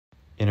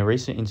In a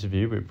recent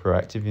interview with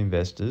Proactive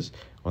Investors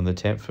on the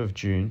 10th of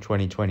June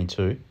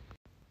 2022,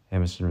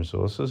 Emmerson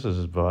Resources has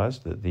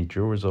advised that the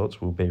drill results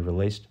will be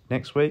released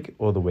next week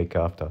or the week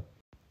after.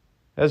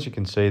 As you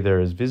can see, there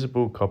is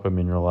visible copper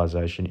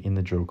mineralisation in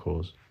the drill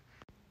cores,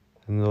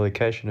 and the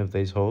location of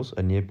these holes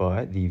are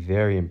nearby the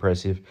very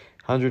impressive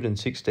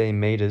 116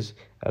 metres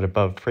at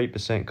above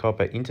 3%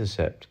 copper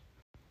intercept,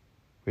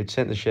 which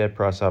sent the share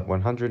price up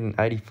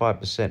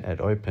 185%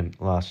 at open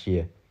last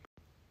year.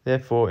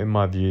 Therefore, in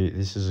my view,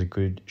 this is a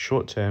good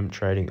short-term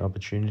trading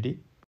opportunity,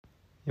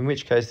 in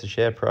which case the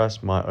share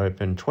price might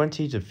open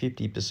 20 to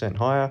 50%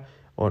 higher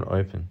on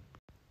open,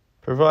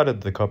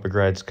 provided the copper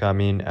grades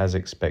come in as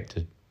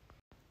expected.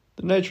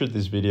 The nature of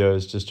this video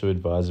is just to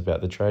advise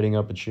about the trading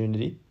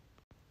opportunity,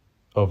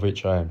 of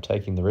which I am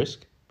taking the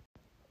risk,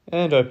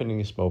 and opening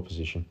a small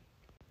position.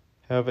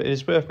 However, it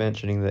is worth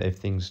mentioning that if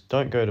things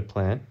don't go to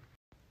plan,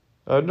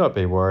 I would not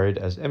be worried,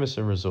 as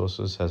Emmerson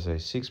Resources has a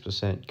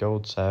 6%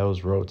 gold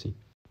sales royalty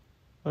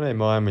on a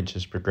mine which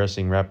is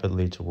progressing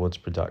rapidly towards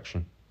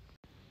production.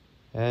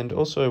 And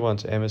also,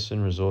 once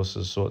Emmerson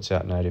Resources sorts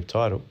out native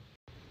title,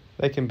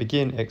 they can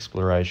begin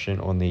exploration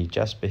on the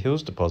Jasper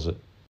Hills deposit,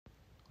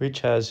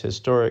 which has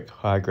historic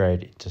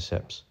high-grade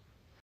intercepts.